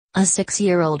A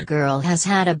 6-year-old girl has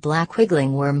had a black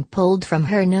wiggling worm pulled from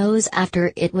her nose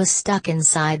after it was stuck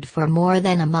inside for more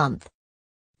than a month.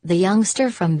 The youngster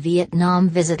from Vietnam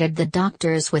visited the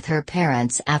doctors with her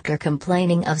parents after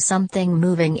complaining of something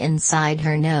moving inside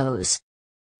her nose.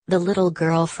 The little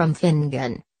girl from Phin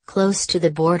Ngan, close to the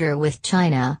border with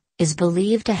China, is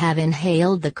believed to have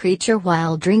inhaled the creature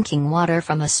while drinking water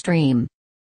from a stream.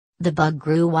 The bug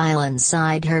grew while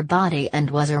inside her body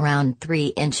and was around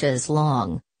 3 inches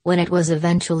long, when it was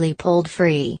eventually pulled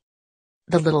free.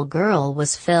 The little girl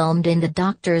was filmed in the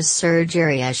doctor's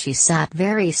surgery as she sat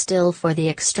very still for the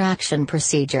extraction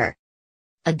procedure.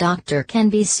 A doctor can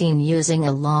be seen using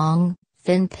a long,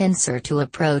 thin pincer to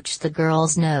approach the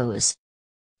girl's nose.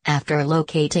 After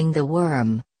locating the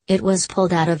worm, it was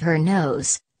pulled out of her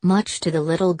nose, much to the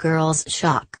little girl's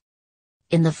shock.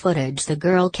 In the footage, the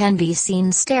girl can be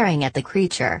seen staring at the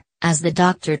creature, as the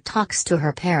doctor talks to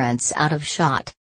her parents out of shot.